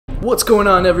What's going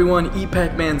on, everyone?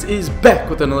 Pac-Mans is back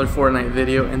with another Fortnite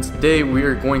video, and today we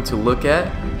are going to look at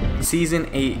Season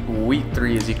 8 Week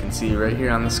 3, as you can see right here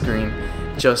on the screen,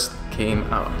 just came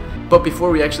out. But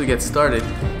before we actually get started,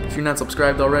 if you're not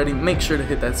subscribed already, make sure to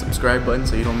hit that subscribe button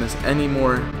so you don't miss any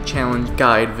more challenge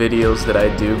guide videos that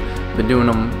I do. Been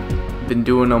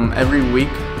doing them every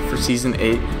week for Season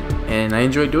 8, and I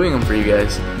enjoy doing them for you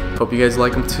guys. Hope you guys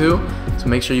like them too. So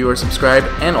make sure you are subscribed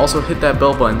and also hit that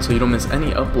bell button so you don't miss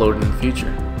any upload in the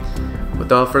future.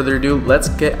 Without further ado, let's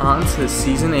get on to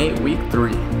Season 8 Week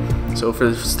 3. So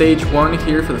for Stage 1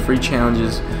 here, for the free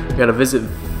challenges, we gotta visit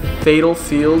Fatal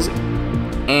Fields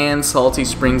and Salty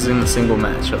Springs in the single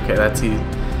match. Okay, that's easy.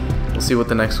 We'll see what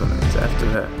the next one is after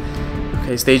that.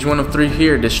 Okay, Stage 1 of 3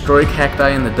 here, destroy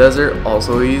Cacti in the desert,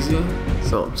 also easy.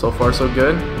 So far so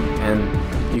good.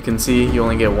 And you can see you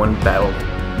only get one battle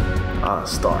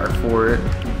star for it.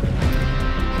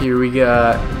 Here we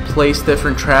got place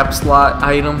different trap slot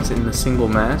items in the single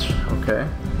match. Okay.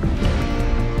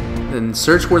 Then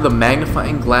search where the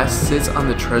magnifying glass sits on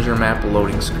the treasure map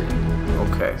loading screen.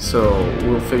 Okay, so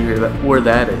we'll figure that where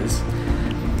that is.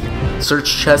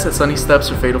 Search chests at Sunny Steps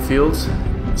or Fatal Fields.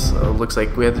 So it looks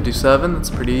like we have to do 7. That's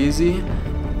pretty easy.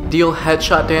 Deal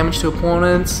headshot damage to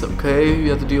opponents. Okay, you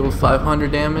have to deal with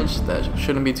 500 damage. That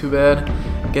shouldn't be too bad.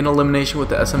 Get an elimination with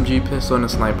the SMG pistol and a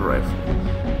sniper rifle.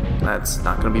 That's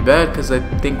not going to be bad because I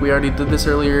think we already did this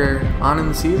earlier on in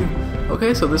the season.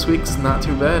 Okay, so this week's not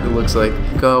too bad, it looks like.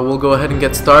 We'll go ahead and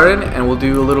get started, and we'll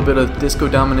do a little bit of disco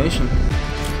domination.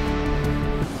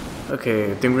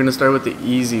 Okay, I think we're going to start with the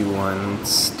easy one.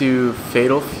 Let's do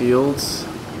Fatal Fields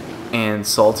and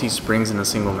Salty Springs in a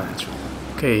single match.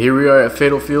 Okay, here we are at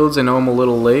Fatal Fields. I know I'm a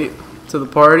little late to the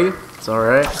party. It's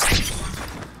alright.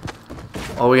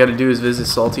 All we gotta do is visit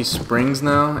Salty Springs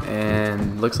now,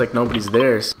 and looks like nobody's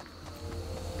there.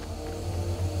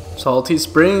 Salty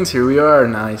Springs, here we are.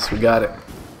 Nice, we got it.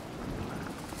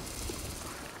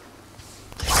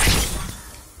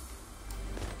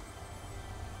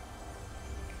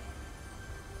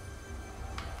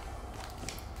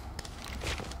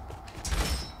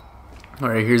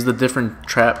 Alright, here's the different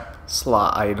trap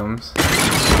slot items.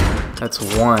 That's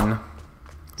 1.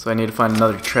 So I need to find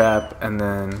another trap and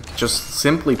then just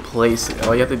simply place it.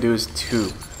 All you have to do is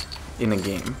 2 in a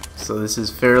game. So this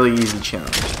is fairly easy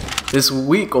challenge. This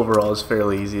week overall is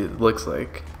fairly easy, it looks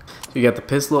like. So you got the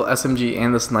pistol, SMG,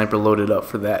 and the sniper loaded up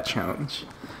for that challenge.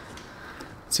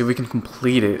 Let's see if we can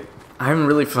complete it. I haven't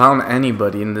really found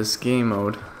anybody in this game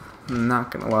mode. I'm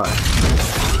not gonna lie.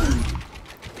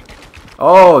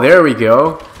 Oh, there we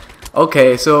go.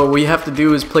 Okay, so what you have to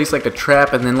do is place like a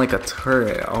trap and then like a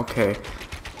turret. Okay.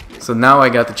 So now I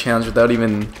got the challenge without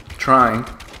even trying.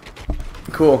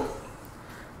 Cool.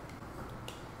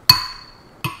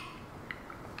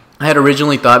 I had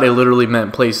originally thought it literally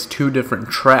meant place 2 different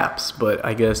traps, but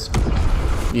I guess,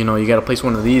 you know, you gotta place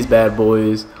one of these bad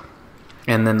boys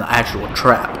and then the actual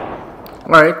trap.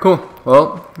 Alright, cool.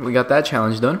 Well, we got that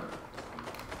challenge done.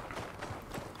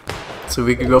 So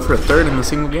we could go for a 3rd in the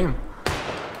single game.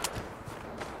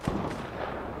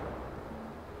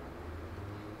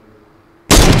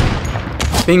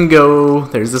 Bingo!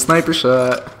 There's the sniper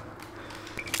shot.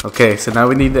 Okay, so now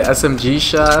we need the SMG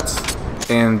shots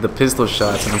and the pistol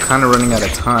shots, and I'm kind of running out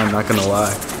of time, not gonna lie.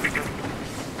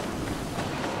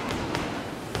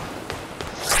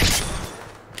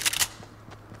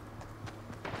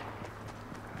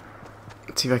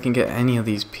 Let's see if I can get any of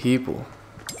these people.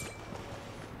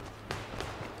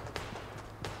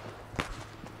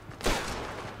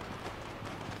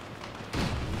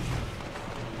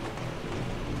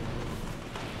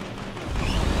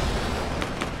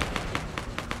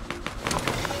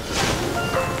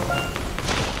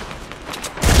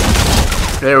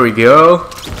 There we go.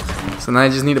 So now I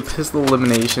just need a pistol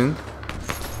elimination.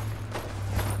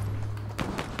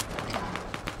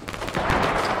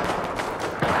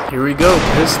 Here we go,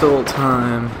 pistol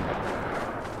time.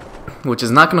 Which is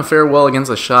not going to fare well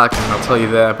against a shotgun, I'll tell you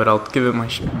that, but I'll give it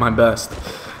my best.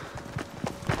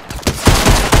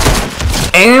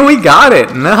 And we got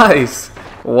it! Nice!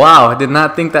 Wow, I did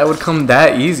not think that would come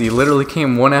that easy. It literally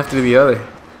came one after the other.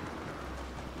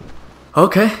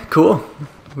 Okay, cool.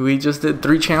 We just did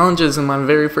 3 challenges in my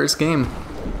very first game.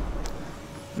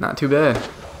 Not too bad.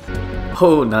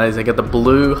 Oh, nice. I got the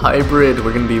blue hybrid.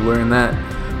 We're going to be wearing that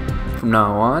from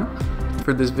now on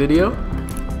for this video.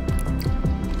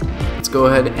 Let's go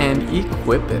ahead and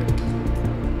equip it.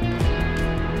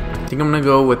 I think I'm going to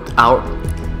go without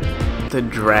the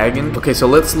dragon. Okay, so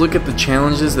let's look at the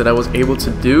challenges that I was able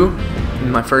to do. In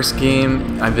my first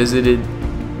game, I visited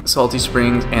Salty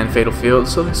Springs, and Fatal Field.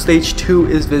 So stage 2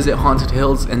 is visit Haunted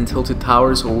Hills and Tilted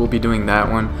Towers, so we'll be doing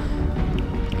that one.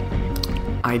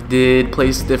 I did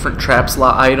place different trap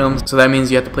slot items, so that means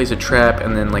you have to place a trap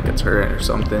and then like a turret or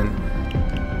something.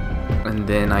 And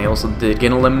then I also did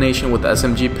get an elimination with the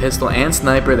SMG pistol and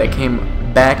sniper that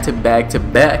came back to back to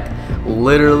back.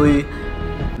 Literally,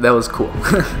 that was cool.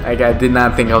 I did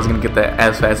not think I was gonna get that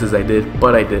as fast as I did,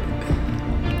 but I did.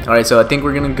 Alright, so I think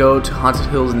we're gonna go to Haunted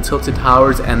Hills and Tilted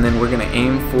Towers, and then we're gonna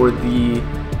aim for the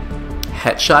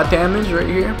headshot damage right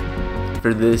here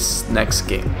for this next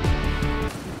game.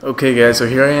 Okay guys, so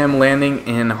here I am landing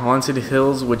in Haunted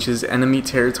Hills, which is enemy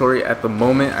territory at the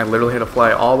moment. I literally had to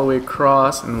fly all the way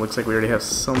across, and it looks like we already have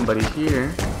somebody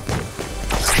here.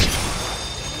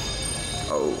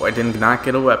 Oh, I did not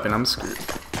get a weapon, I'm screwed.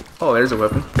 Oh, there's a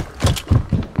weapon.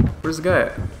 Where's the guy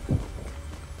at?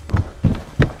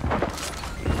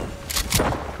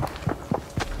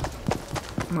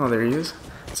 Oh, there he is.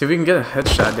 Let's see if we can get a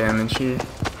headshot damage here.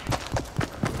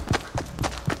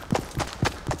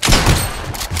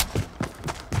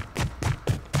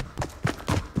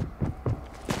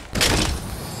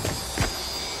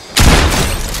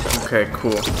 Okay,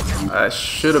 cool.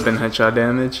 Should have been headshot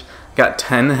damage. Got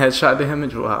 10 headshot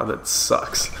damage? Wow, that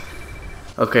sucks.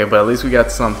 Okay, but at least we got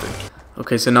something.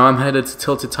 Okay, so now I'm headed to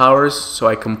Tilted Towers, so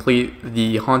I complete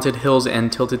the Haunted Hills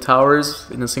and Tilted Towers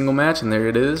in a single match, and there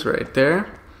it is, right there.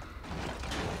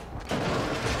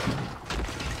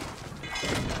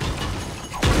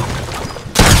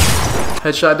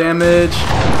 Headshot damage.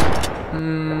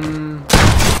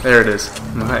 There it is.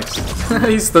 Nice.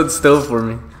 He stood still for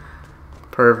me.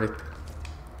 Perfect.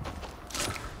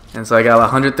 And so I got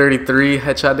 133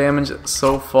 headshot damage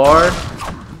so far.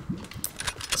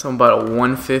 So I'm about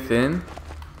 1/5 in.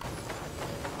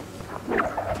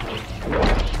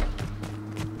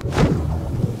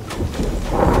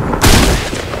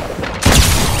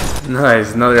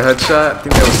 Nice, another headshot. I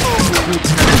think that was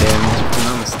 210 damage, if I'm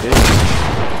not mistaken.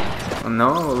 Oh no,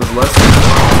 it was less than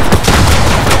that.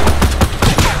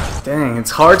 Dang,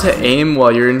 it's hard to aim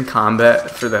while you're in combat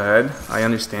for the head. I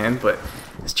understand, but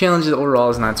this challenge overall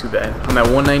is not too bad. I'm at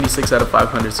 196 out of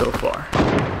 500 so far.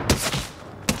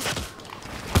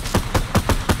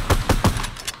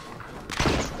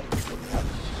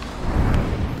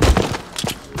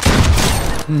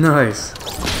 Nice.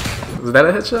 Was that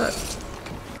a headshot?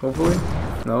 Hopefully.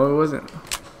 No, it wasn't.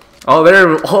 Oh,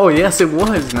 there. Oh, yes, it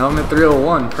was. Now I'm at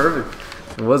 301. Perfect.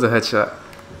 It was a headshot.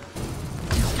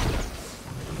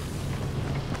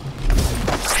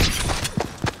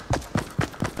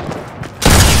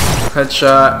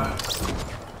 Headshot.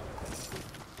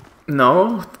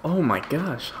 No. Oh my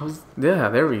gosh. Yeah,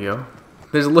 there we go.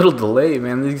 There's a little delay,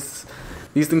 man. These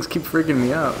things keep freaking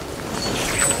me out.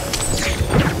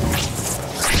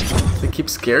 They keep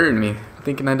scaring me,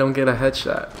 thinking I don't get a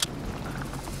headshot.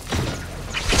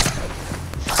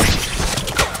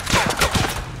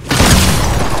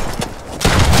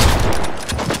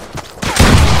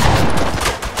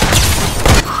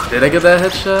 Did I get that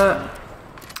headshot?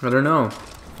 I don't know.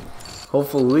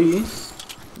 Hopefully.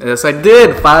 Yes, I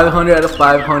did! 500 out of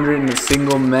 500 in a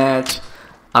single match.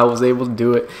 I was able to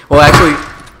do it. Well, actually,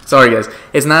 sorry guys.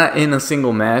 It's not in a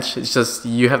single match. It's just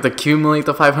you have to accumulate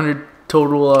the 500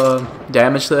 total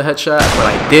damage to the headshot. But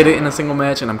I did it in a single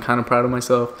match, and I'm kind of proud of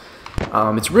myself.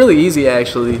 It's really easy,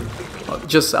 actually.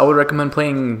 I would recommend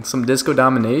playing some Disco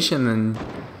Domination and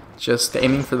just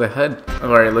aiming for the head.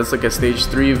 Alright, let's look at stage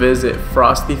 3. Visit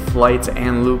Frosty Flights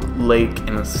and Loot Lake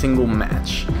in a single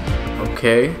match.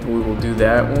 Okay, we will do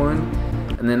that one.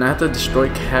 And then I have to destroy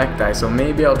cacti, so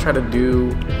maybe I'll try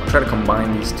to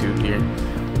combine these two here.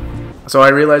 So I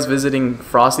realized visiting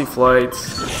Frosty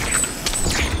Flights,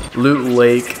 Loot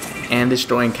Lake, and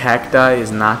destroying cacti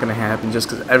is not going to happen just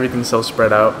because everything's so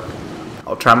spread out.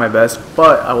 I'll try my best,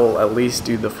 but I will at least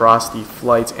do the Frosty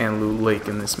Flights and Loot Lake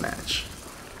in this match.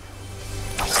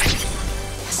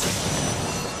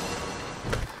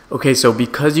 Okay, so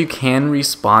because you can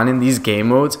respawn in these game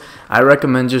modes, I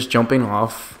recommend just jumping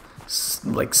off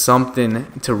like something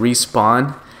to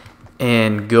respawn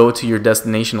and go to your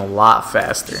destination a lot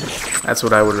faster. That's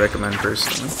what I would recommend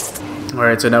personally.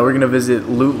 Alright, so now we're going to visit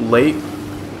Loot Lake.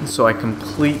 So I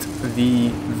complete the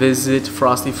visit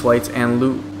Frosty Flights and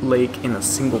Loot Lake in a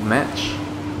single match.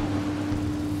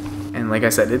 And like I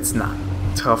said, it's not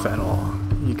tough at all.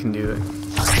 You can do it.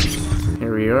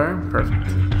 Here we are. Perfect.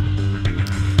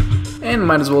 And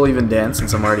might as well even dance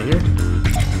since I'm already here.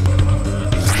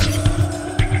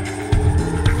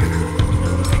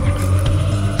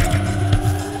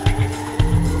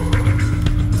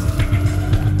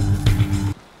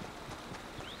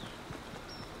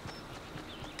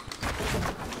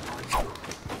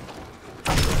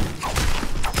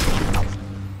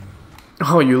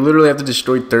 Oh, you literally have to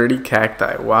destroy 30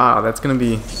 cacti. Wow, that's gonna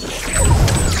be...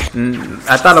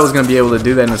 I thought I was gonna be able to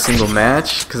do that in a single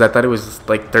match, because I thought it was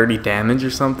like 30 damage or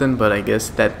something, but I guess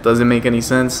that doesn't make any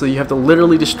sense. So you have to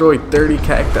literally destroy 30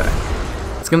 cacti.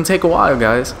 It's gonna take a while,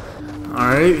 guys.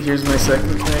 Alright, here's my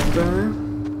second cacti.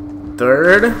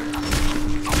 Third.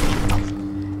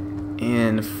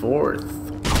 And fourth.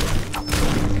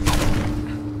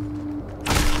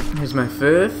 Here's my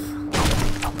fifth.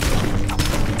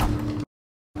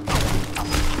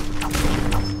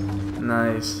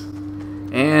 Nice.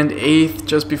 And eighth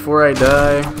just before I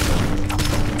die.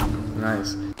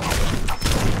 Nice.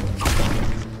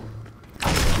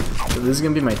 So this is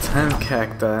gonna be my 10th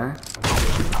cacti.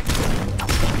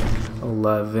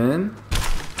 11.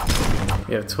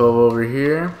 We have 12 over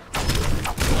here.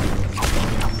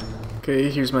 Okay,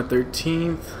 here's my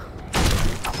 13th.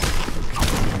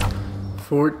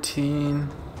 14.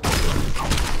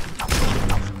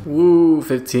 Woo,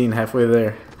 15, halfway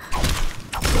there.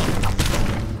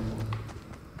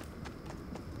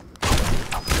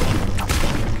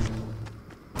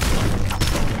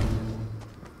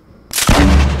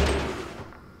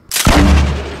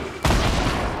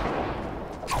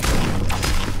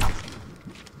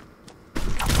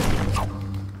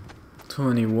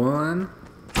 $21,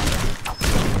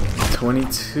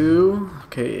 $22,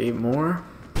 okay, 8 more.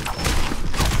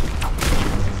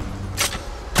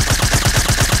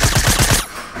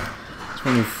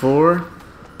 $24,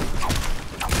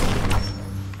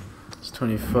 it's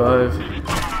 $25,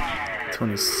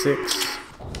 $26.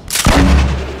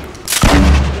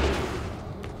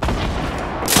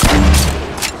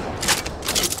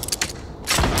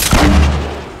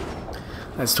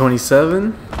 That's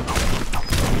 27.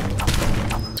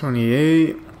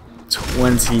 28,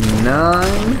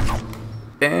 29,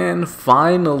 and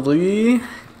finally,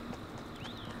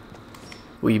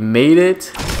 we made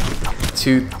it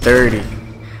to 30.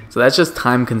 So that's just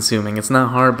time consuming. It's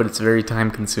not hard, but it's very time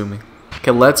consuming.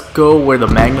 Okay, let's go where the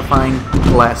magnifying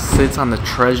glass sits on the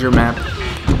treasure map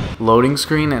loading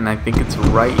screen, and I think it's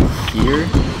right here.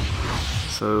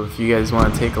 So if you guys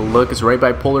want to take a look, it's right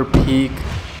by Polar Peak.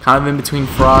 Kind of in between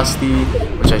Frosty,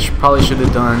 which I probably should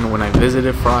have done when I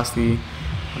visited Frosty,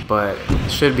 but it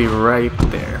should be right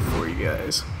there for you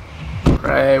guys.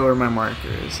 Right where my marker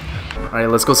is.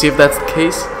 Alright, let's go see if that's the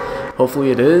case.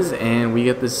 Hopefully it is, and we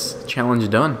get this challenge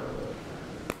done.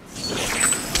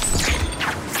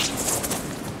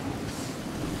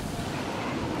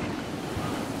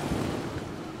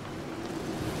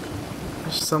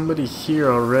 There's somebody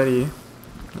here already.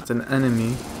 It's an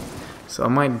enemy. So I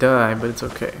might die, but it's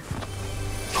okay.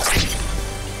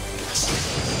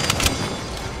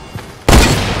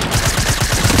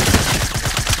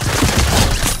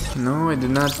 No, I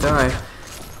did not die.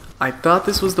 I thought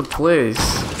this was the place.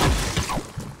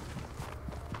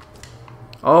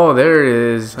 Oh, there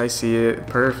it is. I see it.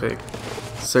 Perfect.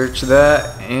 Search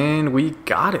that, and we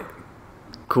got it.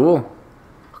 Cool.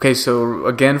 Okay, so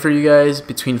again for you guys,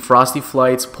 between Frosty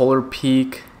Flights, Polar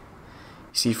Peak,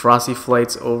 you see Frosty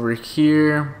Flights over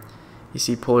here, you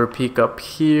see Polar Peak up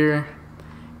here,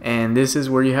 and this is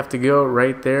where you have to go,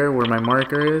 right there where my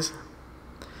marker is.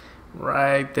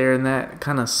 Right there in that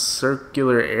kind of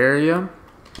circular area.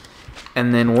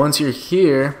 And then once you're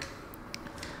here,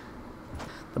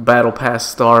 the Battle Pass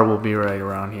star will be right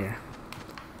around here.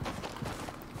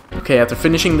 Okay, after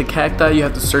finishing the cacti, you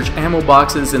have to search ammo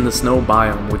boxes in the snow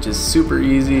biome, which is super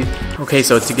easy. Okay,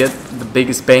 so to get the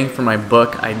biggest bang for my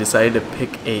buck, I decided to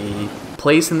pick a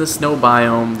place in the snow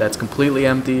biome that's completely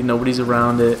empty, nobody's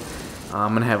around it.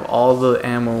 I'm gonna have all the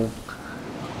ammo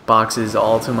boxes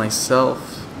all to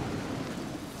myself,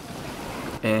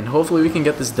 and hopefully we can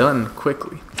get this done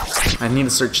quickly. I need to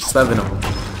search 7 of them.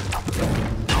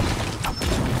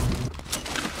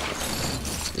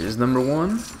 Here's number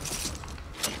 1.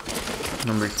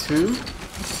 Number 2,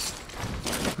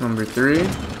 number 3,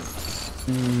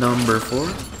 number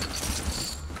 4,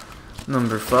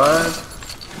 number 5,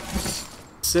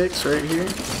 6 right here,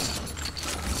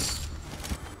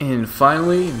 and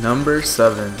finally number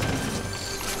 7.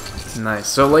 Nice.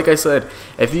 So like I said,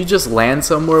 if you just land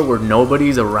somewhere where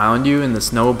nobody's around you in the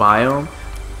snow biome,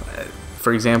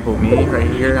 for example me right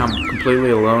here, I'm completely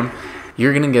alone,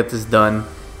 you're gonna get this done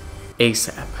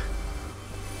ASAP.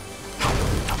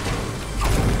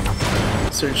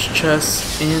 Search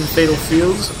chests in Fatal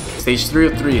Fields. Stage 3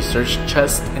 of 3, search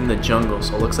chests in the jungle.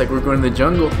 So it looks like we're going to the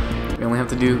jungle. We only have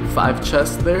to do 5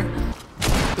 chests there.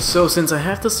 So since I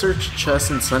have to search chests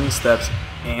in Sunny Steps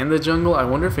and the jungle, I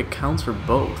wonder if it counts for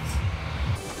both.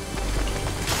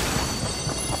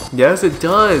 Yes, it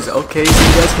does. Okay, so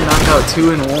you guys can knock out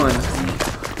 2 in 1.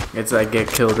 It's like get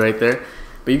killed right there.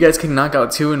 But you guys can knock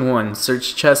out 2 in 1.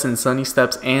 Search chests in Sunny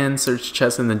Steps and search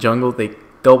chests in the jungle. They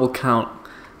double count.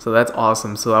 So that's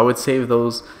awesome. So I would save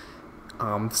those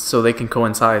so they can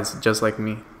coincide just like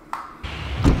me.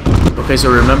 Okay,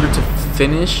 so remember to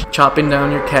finish chopping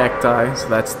down your cacti. So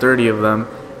that's 30 of them.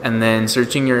 And then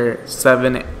searching your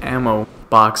 7 ammo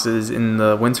boxes in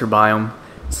the winter biome.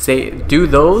 Do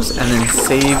those and then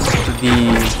save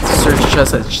the search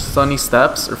chest at Sunny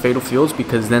Steps or Fatal Fields,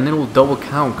 because then it will double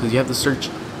count, because you have to search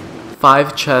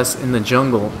 5 chests in the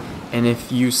jungle, and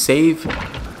if you save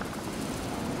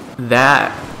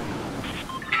that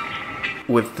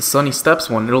with the Sunny Steps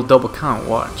one, it'll double count.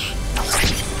 Watch.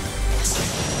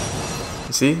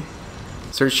 You see?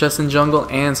 Search chests in jungle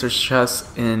and search chests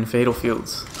in Fatal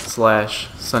Fields /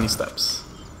 Sunny Steps.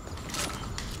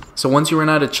 So once you run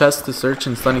out of chests to search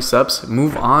in Sunny Steps,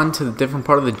 move on to the different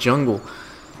part of the jungle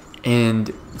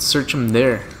and search them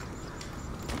there.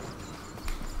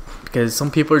 Because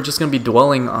some people are just going to be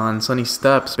dwelling on Sunny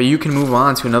Steps, but you can move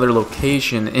on to another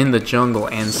location in the jungle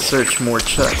and search more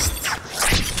chests.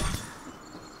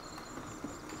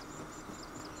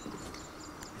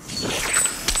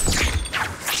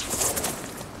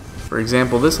 For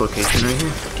example, this location right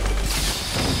here.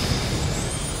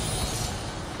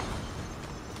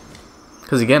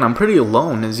 Because again, I'm pretty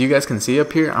alone. As you guys can see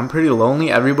up here, I'm pretty lonely.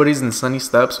 Everybody's in Sunny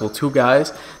Steps. Well, 2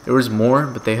 guys. There was more,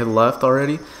 but they had left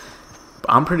already.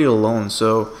 But I'm pretty alone.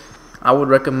 So I would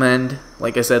recommend,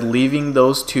 like I said, leaving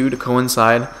those 2 to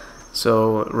coincide.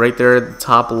 So right there at the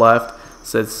top left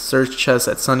says search chests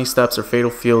at Sunny Steps or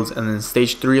Fatal Fields. And then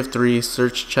stage 3 of 3,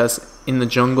 search chests in the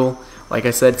jungle. Like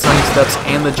I said, Sunny Steps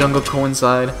and the jungle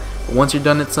coincide. But once you're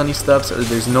done at Sunny Steps, or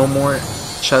there's no more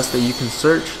chests that you can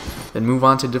search, then move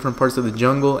on to different parts of the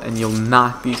jungle and you'll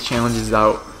knock these challenges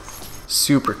out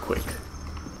super quick.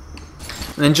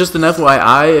 And then just an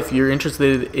FYI, if you're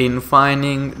interested in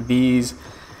finding these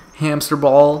hamster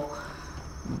ball,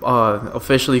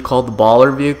 officially called the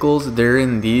baller vehicles, they're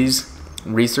in these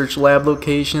research lab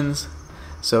locations.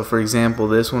 So for example,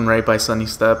 this one right by Sunny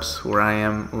Steps, where I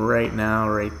am right now,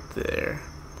 right there.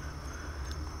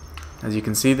 As you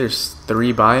can see, there's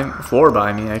 4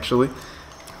 by me actually.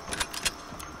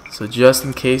 So just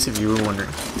in case if you were wondering.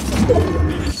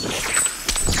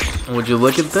 Would you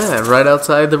look at that? Right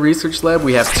outside the research lab,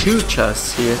 we have 2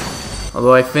 chests here.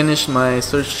 Although I finished my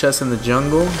search chest in the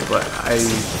jungle, but I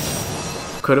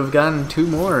could have gotten 2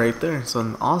 more right there.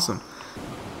 So awesome.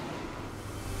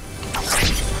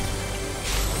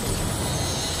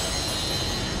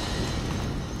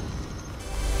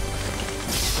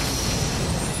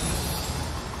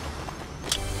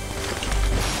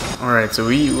 Alright, so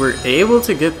we were able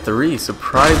to get 3,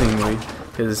 surprisingly,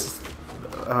 because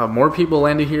more people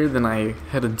landed here than I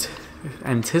had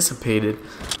anticipated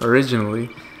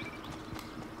originally.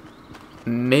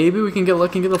 Maybe we can get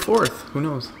lucky and get the 4th, who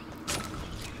knows.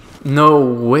 No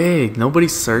way, nobody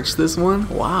searched this one?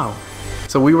 Wow.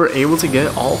 So we were able to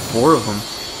get all 4 of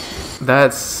them.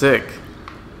 That's sick.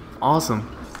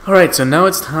 Awesome. Alright, so now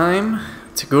it's time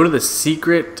to go to the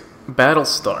secret battle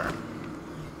star.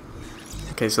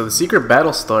 Okay, so the secret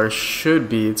battle star should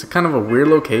be, it's a kind of a weird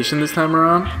location this time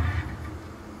around.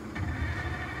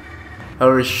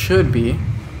 However, it should be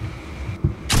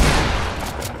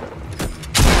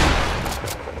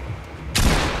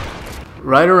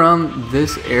right around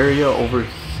this area over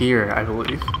here, I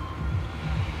believe.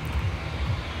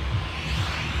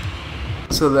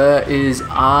 So that is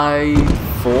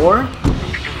I-4,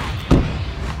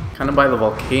 kind of by the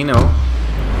volcano.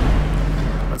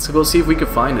 Let's go see if we can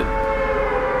find it.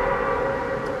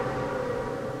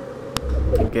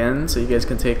 Again, so you guys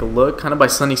can take a look, kind of by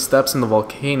Sunny Steps in the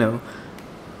volcano.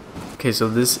 Okay, so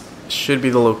this should be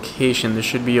the location. There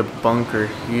should be a bunker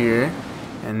here,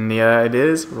 and yeah, it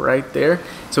is right there.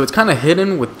 So it's kind of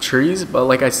hidden with trees, but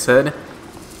like I said,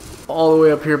 all the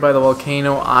way up here by the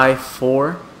volcano,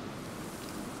 I-4,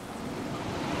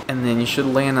 and then you should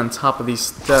land on top of these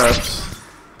steps,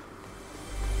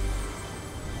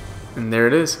 and there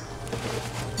it is.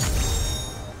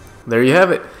 There you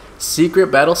have it. Secret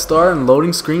battle star and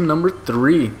loading screen number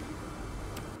 3.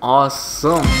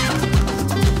 Awesome.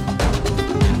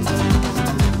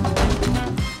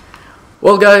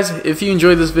 Well guys, if you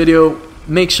enjoyed this video,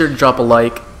 make sure to drop a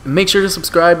like, make sure to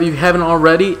subscribe if you haven't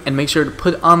already, and make sure to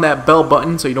put on that bell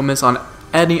button so you don't miss on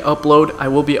any upload. I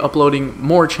will be uploading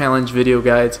more challenge video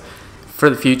guides for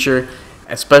the future,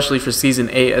 especially for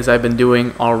season 8 as I've been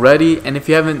doing already. And if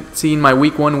you haven't seen my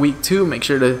week 1, week 2, make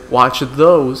sure to watch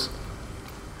those.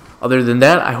 Other than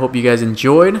that, I hope you guys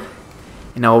enjoyed,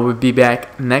 and I will be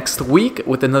back next week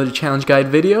with another challenge guide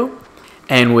video.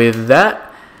 And with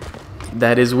that,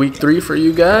 that is week 3 for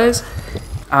you guys.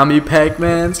 I'm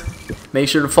ePacMans. Make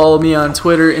sure to follow me on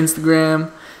Twitter,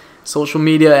 Instagram, social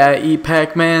media at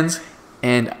ePacMans.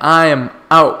 And I am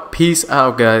out. Peace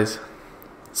out, guys.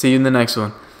 See you in the next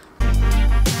one.